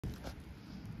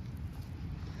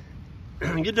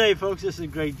Good day, folks. This is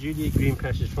Greg Judy at Green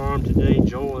Pastures Farm. Today,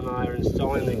 Joel and I are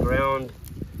installing the ground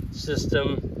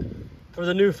system for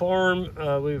the new farm.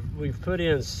 We've put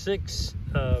in these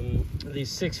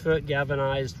 6-foot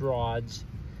galvanized rods,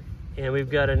 and we've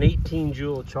got an 18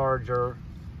 joule charger.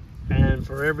 And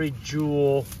for every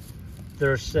joule,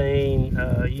 they're saying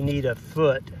you need a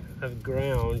foot of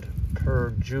ground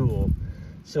per joule.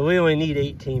 So we only need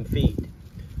 18 feet,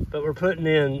 but we're putting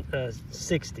in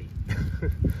 60.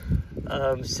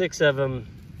 6 of them,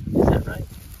 is that right?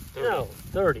 30. No,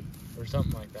 30. Or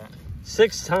something like that.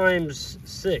 6 times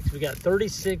 6, we got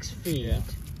 36 feet.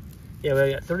 Yeah,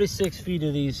 we got 36 feet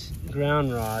of these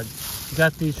ground rods. We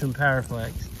got these from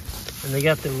Powerflex, and they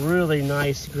got the really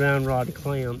nice ground rod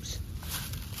clamps.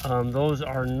 Those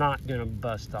are not gonna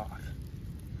bust off.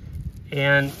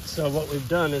 And so what we've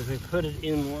done is we've put it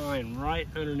in line right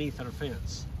underneath our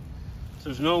fence. So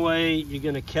there's no way you're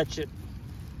gonna catch it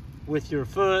with your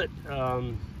foot.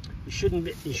 You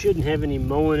shouldn't have any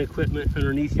mowing equipment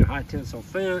underneath your high tensile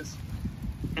fence.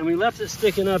 And we left it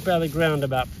sticking up out of the ground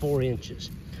about 4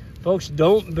 inches. Folks,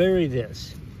 don't bury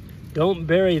this. Don't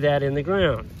bury that in the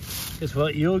ground, because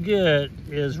what you'll get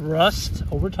is rust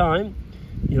over time.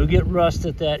 You'll get rust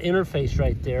at that interface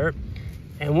right there.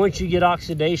 And once you get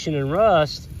oxidation and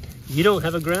rust, you don't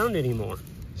have a ground anymore.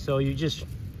 So you just,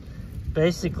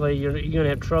 basically, you're gonna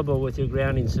have trouble with your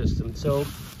grounding system. So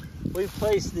we've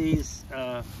placed these,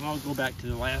 I'll go back to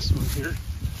the last one here.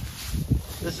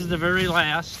 This is the very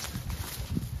last.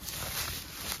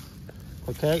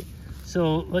 Okay,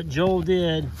 so what Joel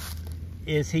did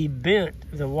is he bent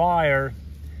the wire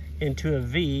into a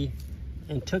V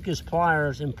and took his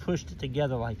pliers and pushed it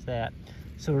together like that.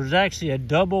 So there's actually a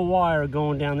double wire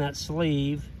going down that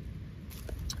sleeve.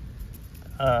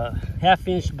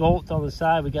 1/2-inch bolt on the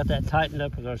side. We got that tightened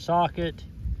up with our socket.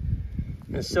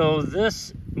 And so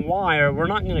this wire, we're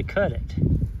not gonna cut it.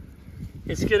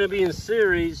 It's gonna be in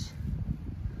series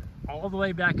all the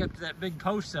way back up to that big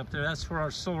post up there. That's where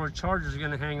our solar charger is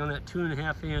gonna hang on, that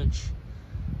 2.5-inch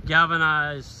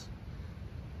galvanized,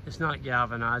 it's not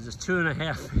galvanized, it's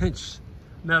 2.5-inch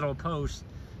metal post.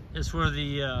 It's where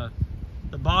the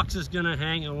box is gonna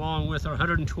hang along with our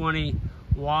 120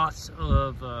 watts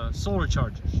of solar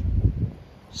chargers.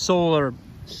 Solar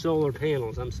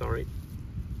panels, I'm sorry.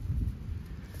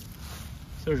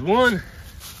 So there's 1,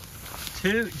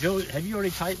 2, Joe, have you already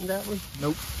tightened that one?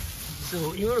 Nope.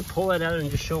 So you want to pull that out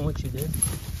and just show them what you did?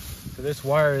 So this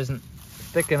wire isn't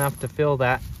thick enough to fill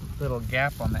that little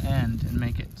gap on the end and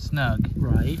make it snug.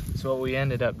 Right. So what we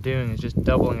ended up doing is just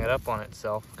doubling it up on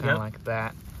itself, kind of like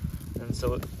that. And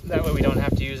so that way we don't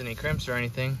have to use any crimps or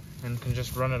anything and can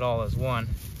just run it all as one.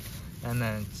 And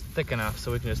then it's thick enough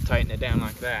so we can just tighten it down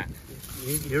like that.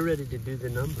 You're ready to do the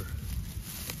number.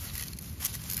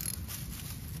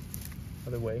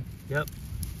 Other way. Yep.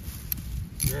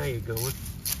 Now you're going.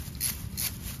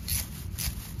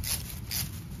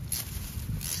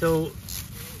 So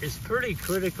it's pretty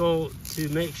critical to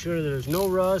make sure there's no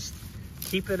rust,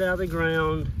 keep it out of the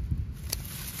ground.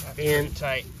 That's and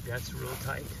tight. That's real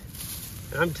tight.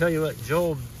 And I'm telling you what,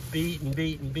 Joel beat and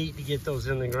beat and beat to get those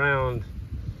in the ground.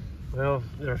 Well,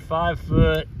 they're 5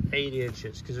 foot 8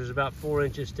 inches because there's about 4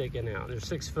 inches sticking out. They're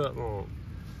 6 foot long.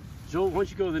 Joel,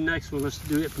 once you go to the next one, let's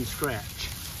do it from scratch.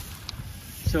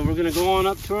 So we're gonna go on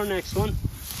up to our next one.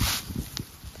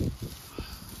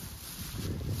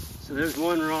 So there's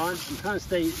one rod. I'm trying to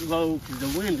stay low because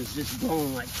the wind is just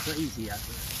blowing like crazy out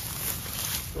there.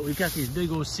 But we've got these big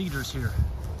old cedars here,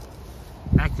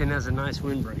 acting as a nice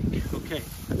windbreak. Okay,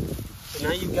 so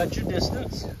now you've got your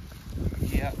distance.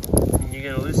 Yep. And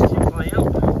you're gonna loosen your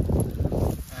clamp.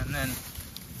 And then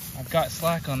I've got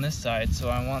slack on this side, so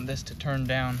I want this to turn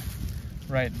down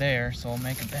right there, so I'll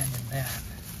make a bend in that.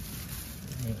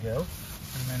 There you go.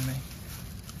 And then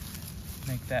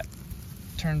make that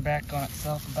turn back on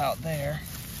itself about there.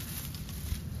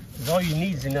 Because all you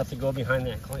need is enough to go behind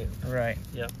that clamp. Right.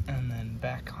 Yep. And then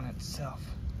back on itself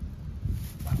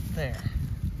about there.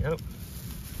 Yep.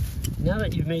 Now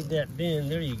that you've made that bend,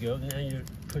 there you go. Now you're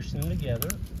pushing them together.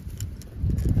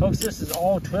 Folks, this is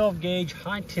all 12 gauge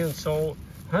high tensile,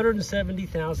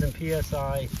 170,000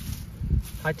 PSI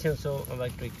high tensile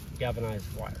electric galvanized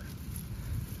wire.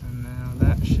 And now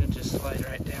that should just slide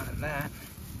right down in that.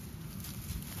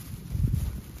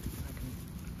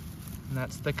 And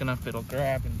that's thick enough it'll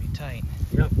grab and be tight.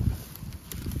 Yep.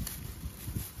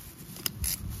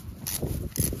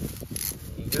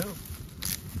 There you go.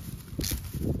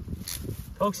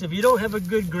 Folks, if you don't have a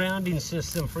good grounding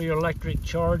system for your electric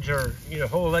charger, your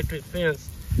whole electric fence,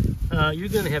 you're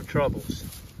gonna have troubles.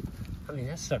 I mean,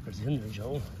 that sucker's in there,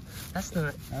 Joel. That's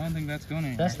not... I don't think that's going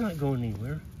anywhere. That's not going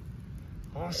anywhere.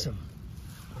 Awesome.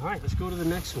 All right, let's go to the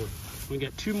next one. We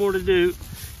got 2 more to do.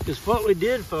 Because what we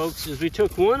did, folks, is we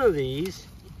took one of these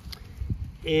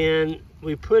and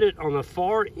we put it on the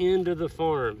far end of the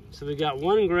farm. So we got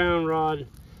 1 ground rod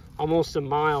almost a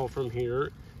mile from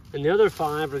here, and the other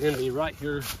 5 are going to be right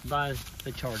here by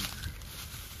the charger.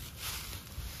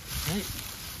 Okay.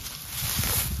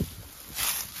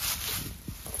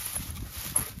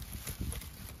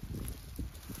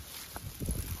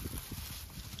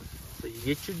 So you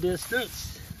get your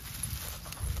distance.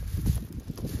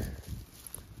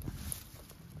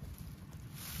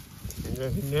 And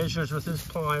then he measures with his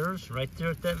pliers right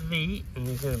there at that V, and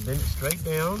he's going to bend it straight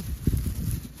down,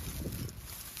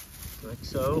 like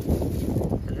so.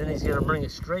 And then he's going to bring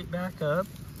it straight back up,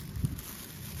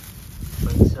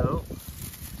 like so.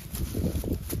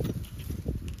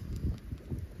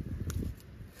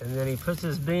 And then he puts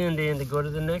his bend in to go to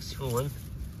the next one,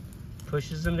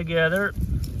 pushes them together.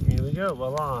 Here we go,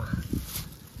 voila.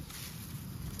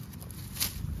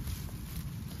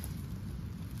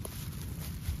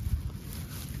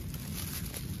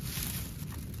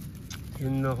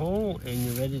 In the hole, and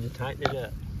you're ready to tighten it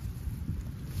up.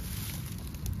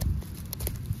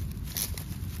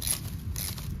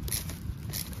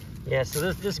 Yeah,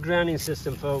 so this grounding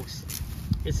system, folks,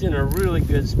 it's in a really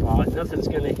good spot. Nothing's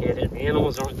going to hit it.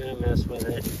 Animals aren't going to mess with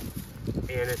it.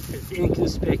 And it's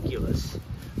inconspicuous.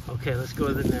 Okay, let's go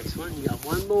to the next one. You got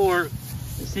 1 more.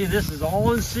 You see, this is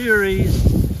all in series.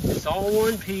 It's all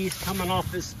one piece coming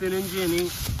off this spinning Jenny.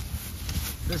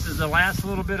 This is the last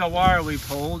little bit of wire we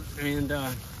pulled, and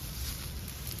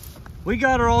we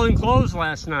got her all enclosed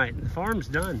last night. The farm's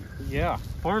done. Yeah.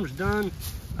 Farm's done.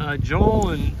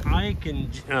 Joel and Ike and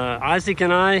Isaac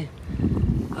and I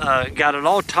got it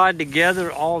all tied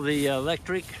together, all the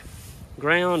electric,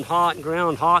 ground hot,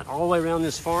 all the way around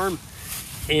this farm.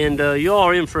 And you all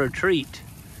are in for a treat.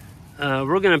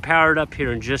 We're going to power it up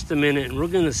here in just a minute, and we're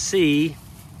going to see.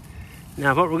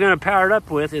 Now, what we're going to power it up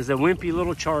with is a wimpy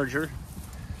little charger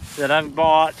that I've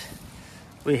bought.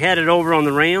 We had it over on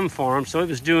the Ram farm, so it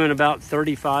was doing about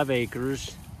 35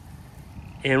 acres.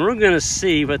 And we're going to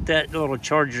see what that little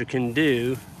charger can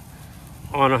do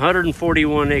on a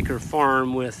 141 acre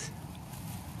farm with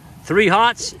 3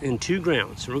 hots and 2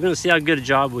 grounds. So we're going to see how good a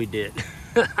job we did.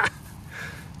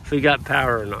 If we got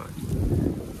power or not.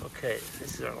 Okay,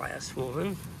 this is our last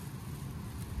one.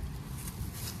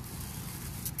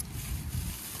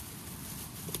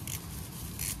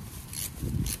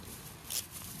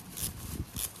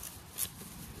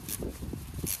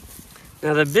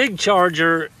 Now the big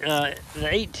charger, the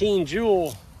 18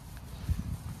 joule,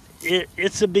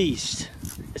 it's a beast.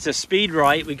 It's a Speed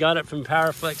Right. We got it from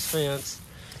Powerflex Fence.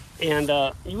 And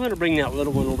you want to bring that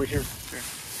little one over here.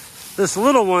 This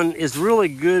little one is really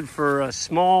good for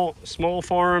small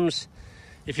farms.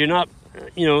 If you're not,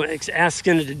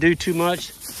 asking it to do too much.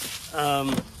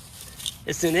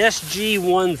 It's an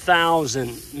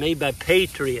SG-1000 made by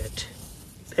Patriot.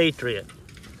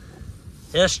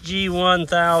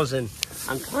 SG-1000.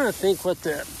 I'm trying to think what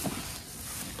the...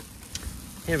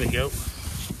 Here we go.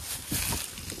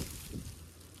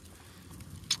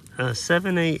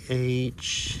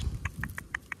 78H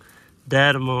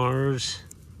Datamars.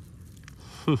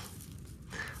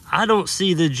 I don't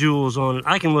see the joules on it.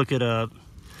 I can look it up.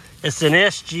 It's an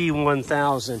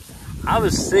SG-1000. I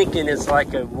was thinking it's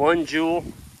like a 1 joule,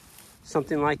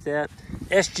 something like that.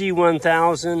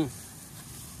 SG-1000.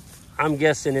 I'm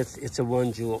guessing it's a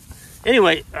 1 joule.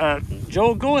 Anyway,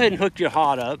 Joel, go ahead and hook your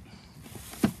hot up.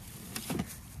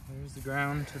 There's the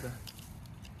ground to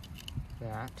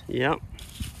that. Yep.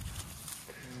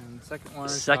 And the second wire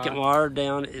is second hot. wire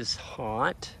down is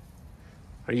hot.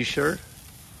 Are you sure?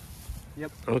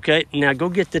 Yep. Okay, now go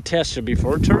get the tester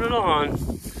before we turn it on.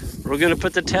 We're going to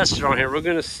put the tester on here. We're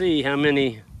going to see how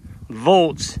many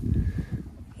volts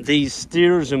these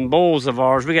steers and bulls of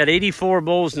ours. We got 84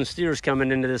 bulls and steers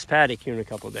coming into this paddock here in a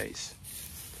couple of days.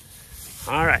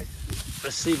 All right,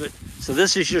 let's see. So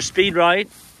this is your Speed Right.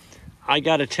 I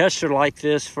got a tester like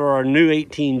this for our new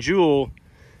 18 joule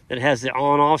that has the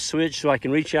on-off switch, so I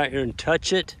can reach out here and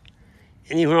touch it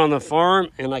anywhere on the farm,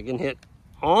 and I can hit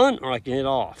on or I can hit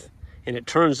off, and it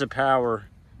turns the power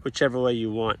whichever way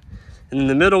you want. And then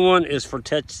the middle one is for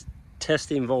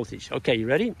testing voltage. Okay, you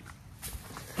ready?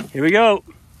 Here we go.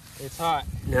 It's hot.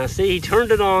 Now see, he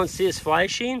turned it on. See, it's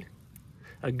flashing.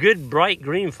 A good bright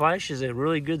green flash is a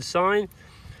really good sign.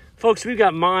 Folks, we've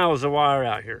got miles of wire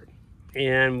out here,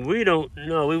 and we don't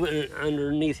know. We went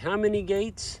underneath how many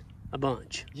gates? A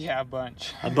bunch. Yeah, a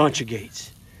bunch. A bunch of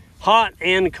gates. Hot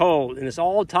and cold, and it's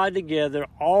all tied together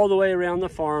all the way around the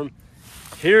farm.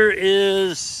 Here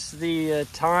is the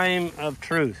time of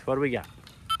truth. What do we got?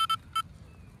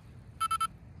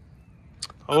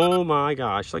 Oh my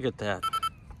gosh, look at that.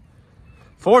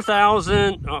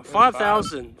 4,000,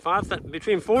 5,000,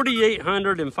 between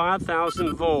 4,800 and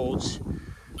 5,000 volts.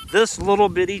 This little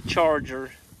bitty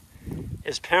charger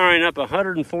is powering up a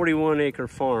 141 acre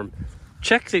farm.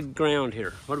 Check the ground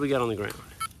here. What do we got on the ground?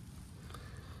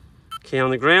 Okay,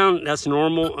 on the ground, that's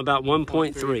normal, about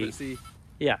 1.3.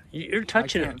 Yeah, you're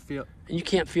touching it. You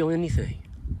can't feel anything.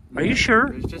 Are you sure?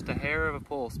 There's just a hair of a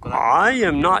pulse. But I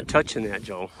am not touching that,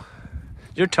 Joel.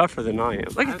 You're tougher than I am.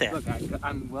 Look at that. Look,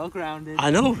 I'm well grounded.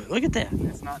 I know. Look at that.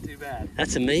 It's not too bad.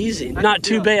 That's amazing. Not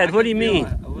too bad. What do you mean?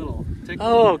 A little tickle.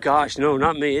 Oh gosh, no,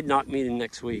 not me. It knocked me the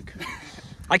next week.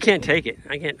 I can't take it.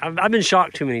 I can't. I've been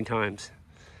shocked too many times.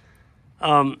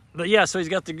 But yeah, so he's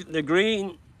got the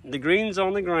green's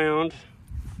on the ground,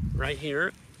 right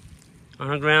here, on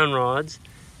our ground rods,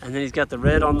 and then he's got the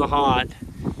red on the hot,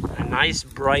 a nice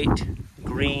bright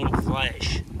green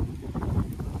flash.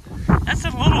 That's a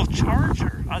little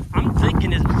charger. I'm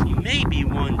thinking it may be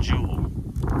 1 joule.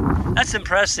 That's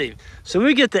impressive. So when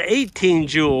we get the 18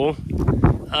 joule,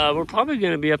 we're probably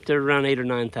going to be up there around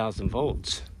 8,000 or 9,000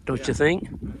 volts. Don't you think?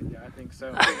 Yeah, I think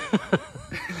so.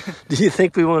 Do you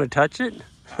think we want to touch it?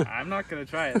 I'm not going to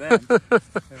try it then.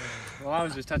 Well, I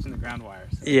was just touching the ground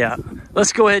wires. So. Yeah.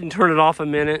 Let's go ahead and turn it off a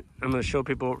minute. I'm going to show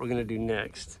people what we're going to do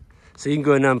next. So you can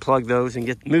go ahead and unplug those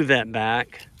and move that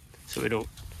back so we don't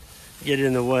get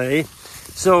in the way.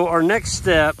 So our next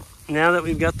step, now that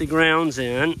we've got the grounds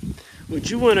in, would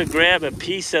you want to grab a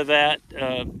piece of that,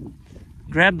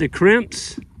 grab the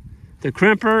crimps, the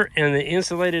crimper, and the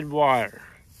insulated wire.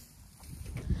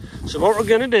 So what we're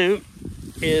going to do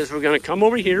is we're going to come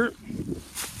over here.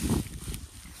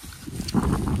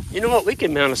 You know what? We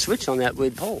can mount a switch on that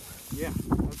wood pole. Yeah,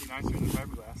 that would be nicer than the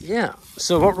fiberglass. Yeah.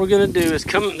 So what we're going to do is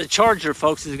the charger,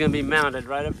 folks, is going to be mounted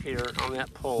right up here on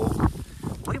that pole.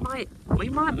 We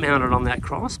might mount it on that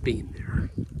cross beam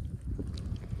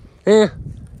there.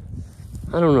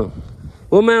 I don't know.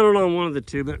 We'll mount it on one of the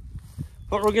two, but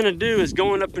what we're going to do is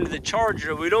going up into the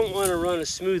charger, we don't want to run a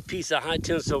smooth piece of high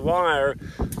tensile wire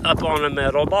up on a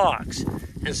metal box.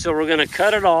 And so we're going to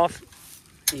cut it off.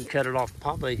 You can cut it off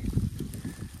probably,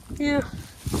 yeah,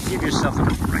 give yourself a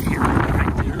right here,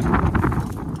 right there.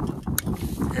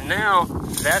 And now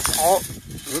that's all,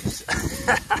 whoops.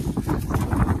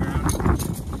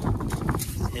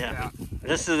 Yeah,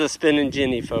 this is a spinning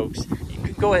Jenny, folks. You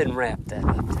could go ahead and wrap that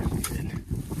up there.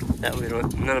 That way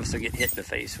none of us will get hit in the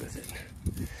face with it.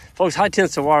 Folks, high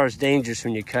tensile wire is dangerous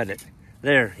when you cut it.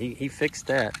 There, he fixed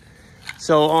that.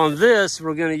 So on this,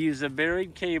 we're going to use a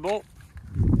buried cable,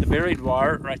 the buried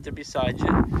wire right there beside you.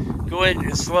 Go ahead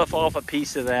and slough off a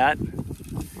piece of that.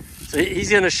 So he's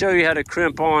going to show you how to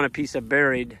crimp on a piece of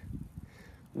buried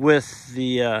with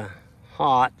the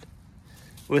hot,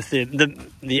 with the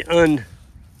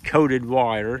uncoated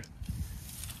wire.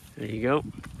 There you go.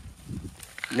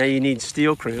 Now you need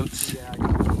steel crimps.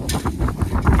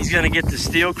 He's going to get the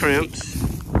steel crimps.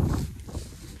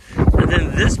 And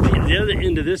then the other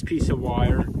end of this piece of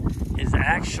wire is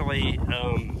actually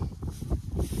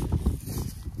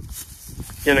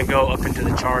going to go up into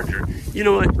the charger. You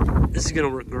know what? This is going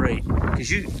to work great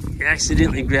because you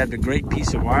accidentally grabbed a great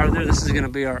piece of wire there. This is going to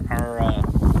be our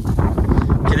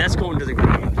okay, that's going to the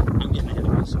ground. I'm getting ahead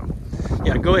of myself.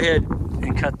 Yeah, go ahead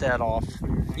and cut that off.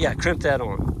 Yeah, crimp that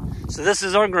on. So this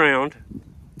is our ground.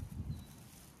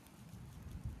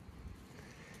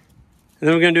 And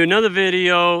then we're going to do another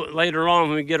video later on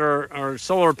when we get our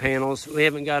solar panels. We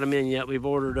haven't got them in yet. We've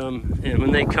ordered them. And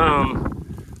when they come,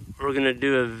 we're going to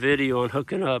do a video on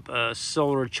hooking up a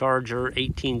solar charger,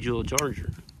 18 joule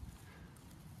charger.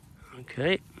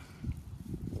 Okay.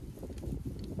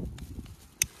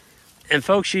 And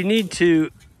folks, you need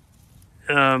to,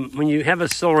 when you have a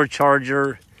solar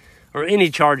charger or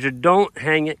any charger, don't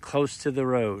hang it close to the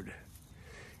road.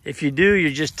 If you do,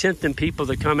 you're just tempting people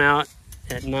to come out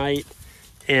at night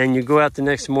and you go out the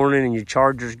next morning and your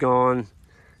charger's gone,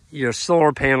 your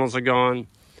solar panels are gone.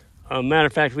 Matter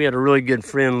of fact, we had a really good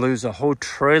friend lose a whole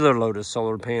trailer load of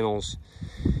solar panels.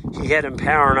 He had him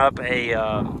powering up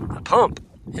a pump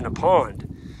in a pond.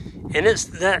 And it's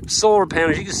that solar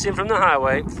panels, you can see them from the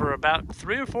highway, for about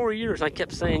 3 or 4 years. I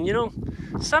kept saying, you know,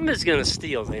 somebody's going to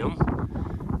steal them.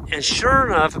 And sure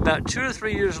enough, about 2 or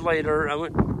 3 years later, I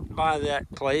went by that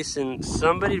place and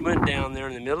somebody went down there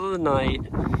in the middle of the night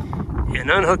and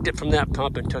unhooked it from that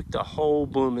pump and took the whole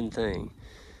blooming thing.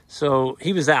 So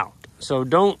he was out. So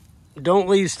don't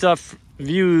leave stuff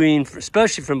viewing,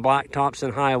 especially from blacktops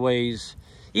and highways,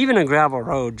 even a gravel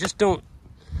road. Just don't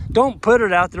put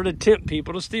it out there to tempt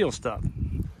people to steal stuff.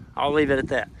 I'll leave it at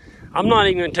that. I'm not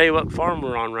even going to tell you what farm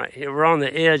we're on right here. We're on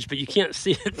the edge, but you can't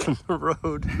see it from the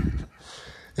road.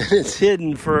 and it's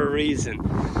hidden for a reason.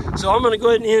 So I'm going to go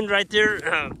ahead and end right there.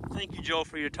 Thank you, Joe,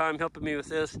 for your time helping me with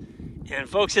this. And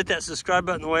folks, hit that subscribe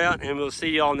button on the way out, and we'll see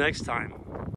you all next time.